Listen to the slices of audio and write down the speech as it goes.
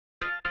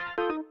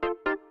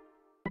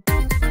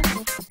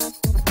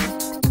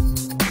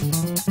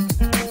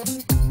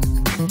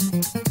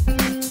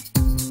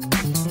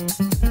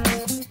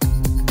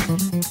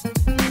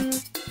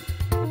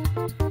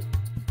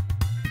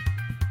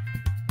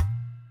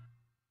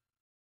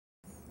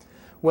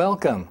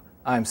Welcome,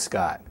 I'm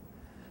Scott.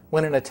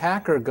 When an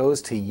attacker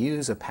goes to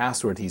use a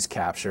password he's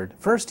captured,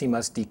 first he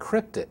must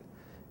decrypt it.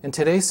 In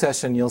today's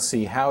session you'll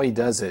see how he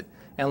does it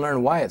and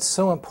learn why it's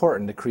so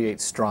important to create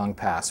strong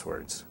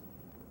passwords.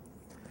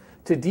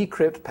 To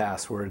decrypt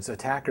passwords,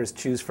 attackers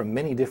choose from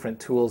many different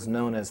tools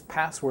known as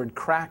password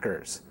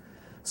crackers.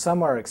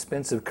 Some are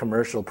expensive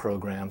commercial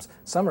programs,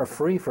 some are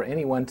free for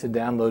anyone to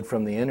download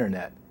from the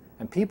internet,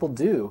 and people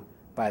do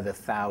by the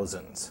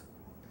thousands.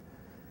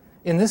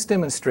 In this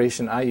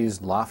demonstration, I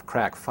used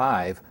LoftCrack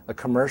 5, a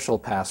commercial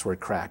password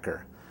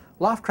cracker.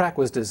 LoftCrack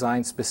was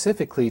designed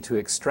specifically to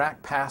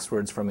extract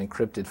passwords from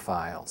encrypted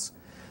files.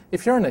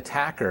 If you're an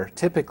attacker,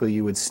 typically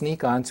you would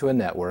sneak onto a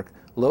network,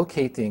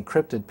 locate the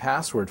encrypted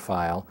password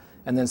file,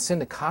 and then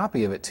send a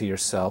copy of it to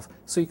yourself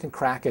so you can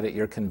crack it at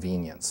your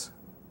convenience.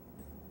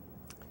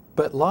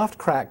 But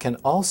LoftCrack can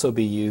also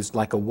be used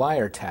like a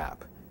wiretap.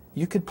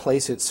 You could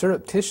place it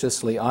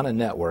surreptitiously on a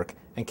network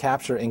and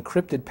capture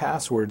encrypted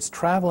passwords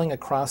traveling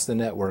across the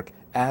network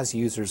as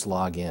users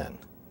log in.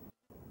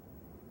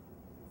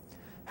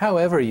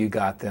 However you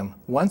got them,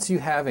 once you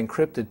have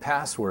encrypted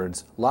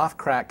passwords,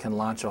 LoftCrack can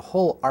launch a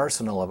whole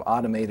arsenal of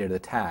automated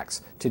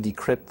attacks to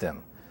decrypt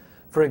them.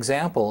 For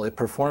example, it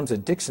performs a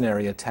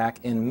dictionary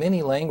attack in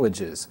many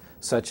languages,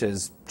 such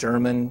as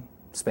German,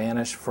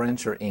 Spanish,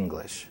 French, or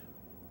English.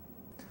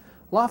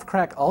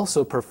 LoftCrack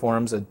also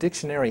performs a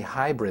dictionary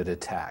hybrid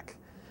attack.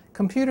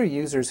 Computer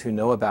users who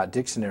know about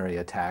dictionary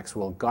attacks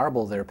will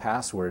garble their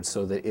password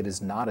so that it is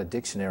not a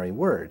dictionary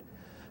word.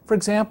 For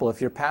example,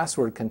 if your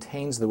password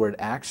contains the word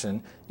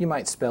action, you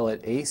might spell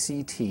it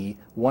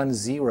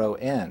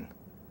ACT10N.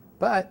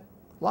 But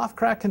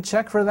LoftCrack can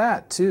check for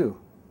that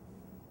too.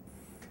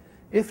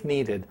 If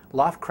needed,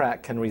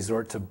 LoftCrack can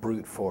resort to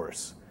brute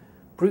force.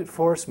 Brute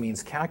force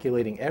means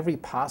calculating every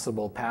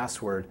possible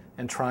password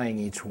and trying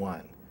each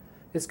one.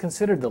 It's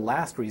considered the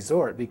last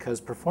resort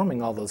because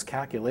performing all those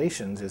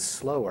calculations is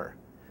slower.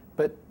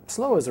 But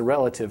slow is a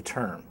relative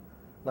term.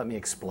 Let me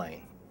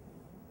explain.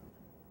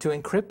 To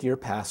encrypt your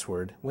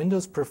password,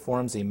 Windows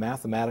performs a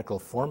mathematical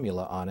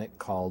formula on it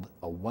called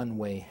a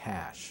one-way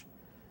hash.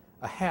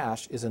 A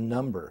hash is a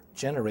number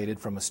generated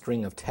from a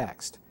string of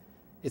text.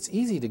 It's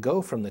easy to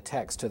go from the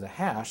text to the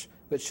hash,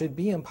 but should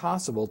be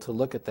impossible to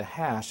look at the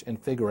hash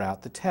and figure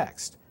out the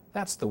text.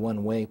 That's the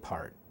one-way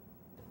part.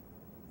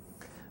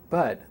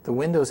 But the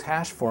Windows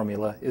hash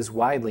formula is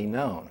widely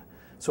known,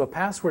 so a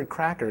password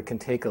cracker can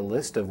take a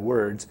list of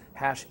words,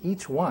 hash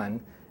each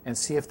one, and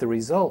see if the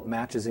result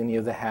matches any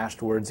of the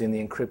hashed words in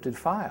the encrypted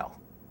file.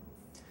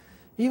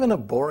 Even a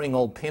boring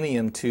old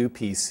Pentium 2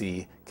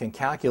 PC can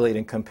calculate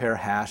and compare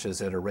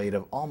hashes at a rate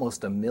of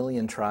almost 1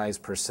 million tries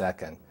per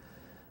second.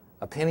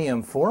 A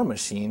Pentium 4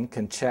 machine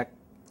can check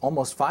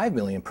almost 5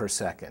 million per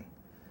second.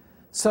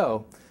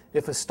 So,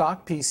 if a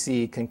stock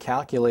PC can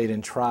calculate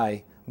and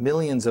try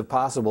millions of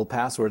possible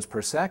passwords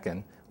per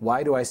second,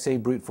 why do I say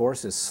brute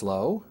force is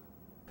slow?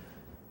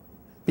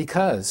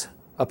 Because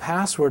a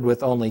password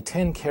with only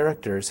 10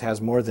 characters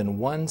has more than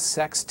 1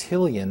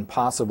 sextillion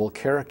possible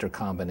character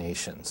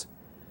combinations.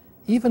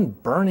 Even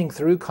burning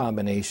through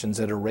combinations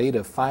at a rate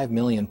of 5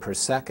 million per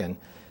second,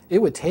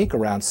 it would take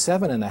around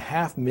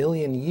 7.5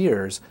 million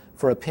years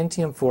for a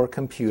Pentium 4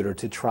 computer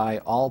to try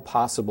all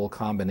possible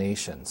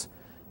combinations.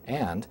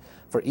 And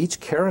for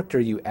each character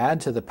you add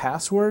to the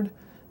password,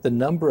 the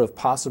number of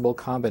possible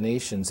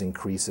combinations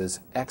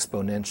increases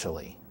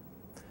exponentially.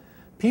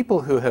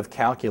 People who have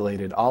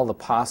calculated all the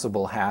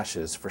possible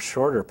hashes for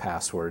shorter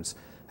passwords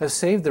have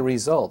saved the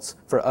results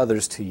for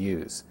others to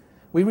use.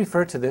 We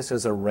refer to this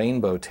as a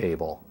rainbow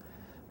table.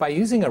 By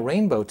using a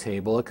rainbow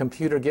table, a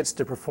computer gets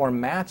to perform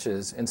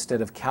matches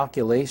instead of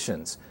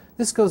calculations.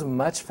 This goes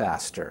much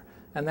faster,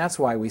 and that's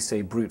why we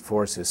say brute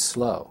force is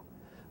slow.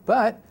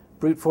 But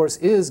brute force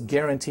is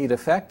guaranteed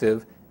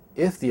effective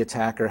if the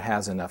attacker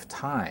has enough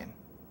time.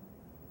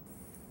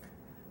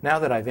 Now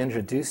that I've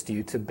introduced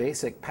you to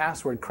basic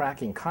password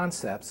cracking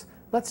concepts,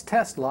 let's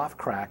test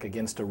LoftCrack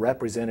against a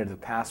representative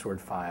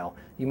password file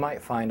you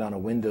might find on a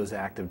Windows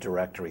Active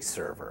Directory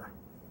server.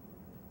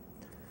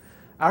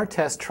 Our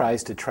test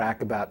tries to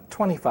track about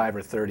 25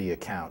 or 30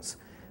 accounts.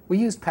 We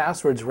used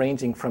passwords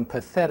ranging from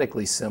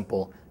pathetically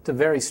simple to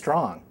very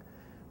strong.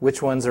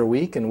 Which ones are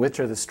weak and which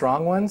are the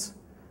strong ones?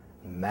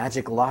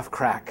 Magic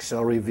LoftCrack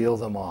shall reveal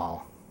them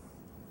all.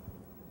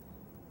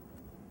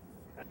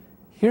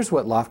 Here's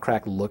what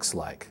LoftCrack looks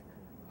like.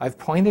 I've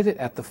pointed it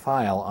at the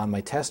file on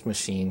my test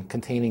machine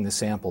containing the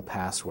sample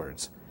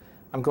passwords.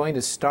 I'm going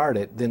to start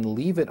it, then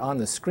leave it on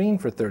the screen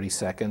for 30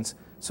 seconds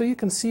so you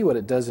can see what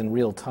it does in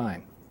real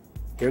time.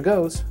 Here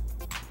goes.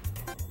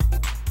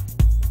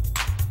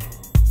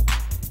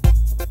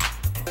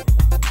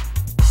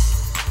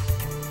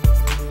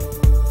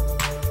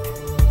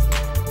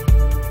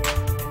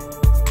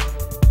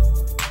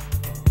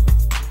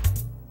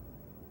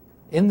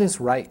 In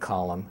this right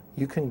column,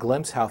 you can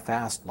glimpse how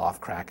fast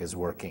LoftCrack is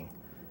working.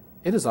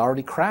 It has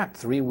already cracked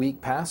 3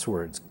 weak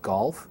passwords: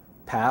 golf,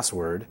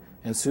 password,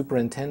 and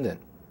superintendent.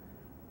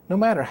 No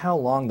matter how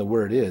long the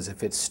word is,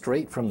 if it's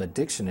straight from the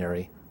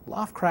dictionary,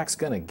 LoftCrack's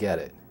going to get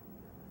it.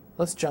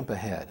 Let's jump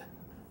ahead.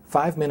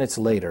 5 minutes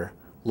later,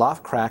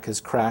 LoftCrack has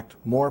cracked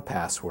more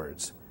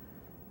passwords.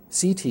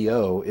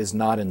 CTO is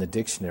not in the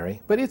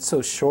dictionary, but it's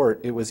so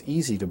short it was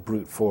easy to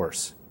brute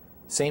force.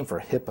 Same for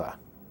HIPAA.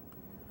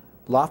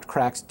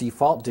 LoftCrack's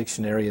default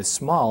dictionary is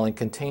small and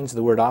contains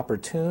the word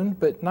opportune,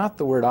 but not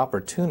the word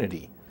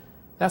opportunity.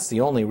 That's the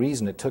only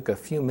reason it took a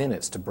few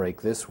minutes to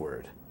break this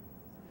word.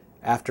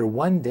 After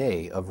 1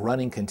 day of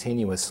running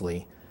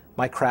continuously,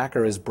 my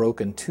cracker has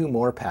broken 2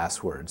 more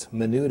passwords,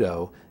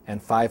 Menudo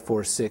and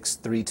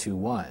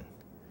 546321.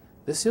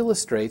 This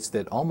illustrates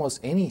that almost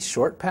any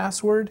short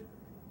password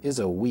is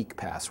a weak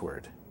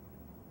password.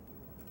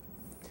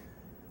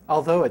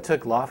 Although it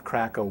took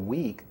LoftCrack a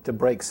week to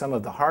break some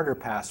of the harder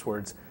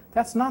passwords,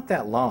 that's not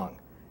that long.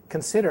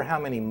 Consider how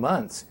many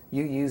months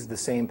you used the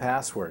same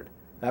password.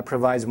 That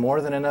provides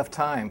more than enough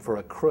time for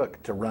a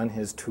crook to run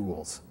his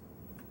tools.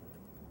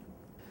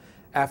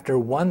 After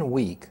 1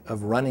 week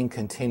of running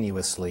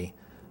continuously,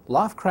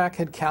 LoftCrack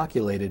had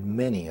calculated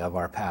many of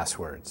our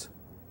passwords.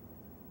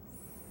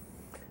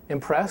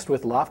 Impressed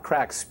with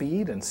LoftCrack's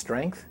speed and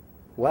strength?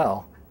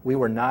 Well, we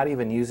were not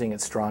even using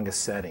its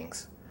strongest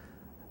settings.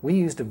 We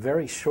used a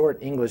very short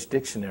English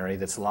dictionary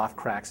that's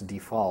LoftCrack's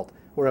default,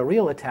 where a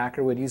real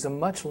attacker would use a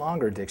much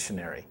longer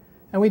dictionary.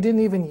 And we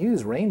didn't even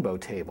use rainbow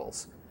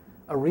tables.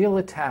 A real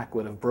attack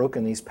would have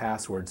broken these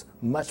passwords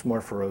much more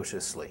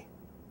ferociously.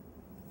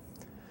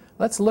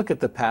 Let's look at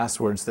the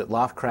passwords that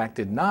LoftCrack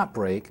did not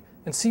break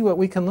and see what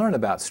we can learn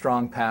about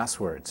strong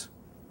passwords.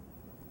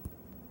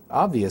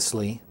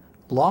 Obviously,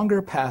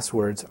 longer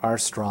passwords are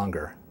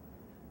stronger.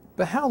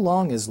 But how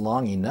long is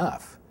long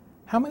enough?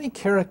 How many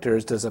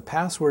characters does a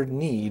password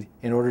need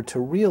in order to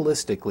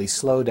realistically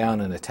slow down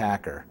an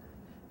attacker?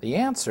 The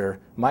answer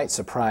might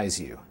surprise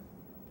you.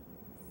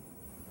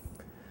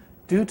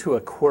 Due to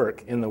a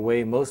quirk in the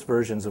way most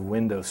versions of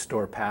Windows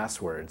store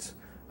passwords,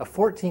 a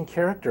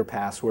 14-character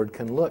password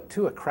can look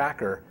to a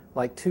cracker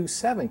like 2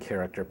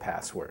 7-character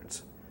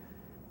passwords.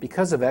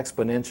 Because of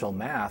exponential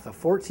math, a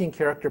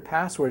 14-character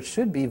password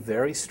should be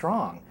very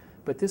strong,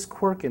 but this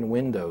quirk in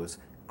Windows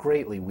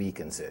greatly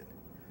weakens it.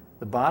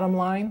 The bottom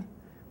line?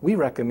 We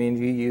recommend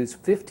you use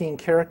 15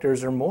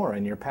 characters or more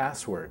in your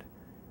password.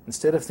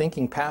 Instead of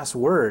thinking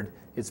password,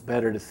 it's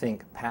better to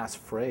think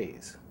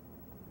passphrase.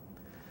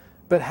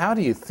 But how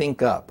do you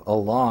think up a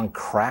long,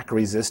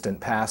 crack-resistant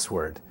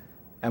password?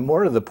 And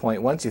more to the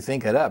point, once you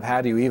think it up,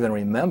 how do you even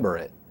remember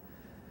it?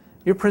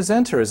 Your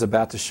presenter is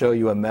about to show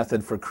you a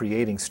method for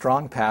creating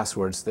strong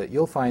passwords that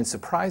you'll find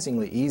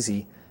surprisingly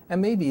easy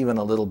and maybe even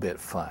a little bit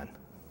fun.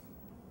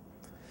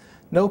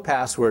 No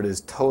password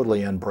is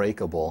totally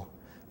unbreakable,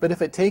 but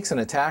if it takes an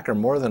attacker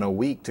more than a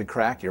week to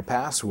crack your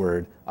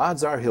password,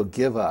 odds are he'll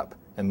give up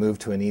and move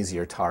to an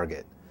easier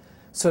target.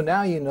 So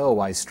now you know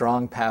why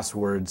strong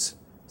passphrases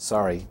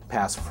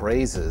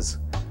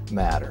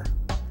matter.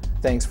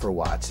 Thanks for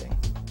watching.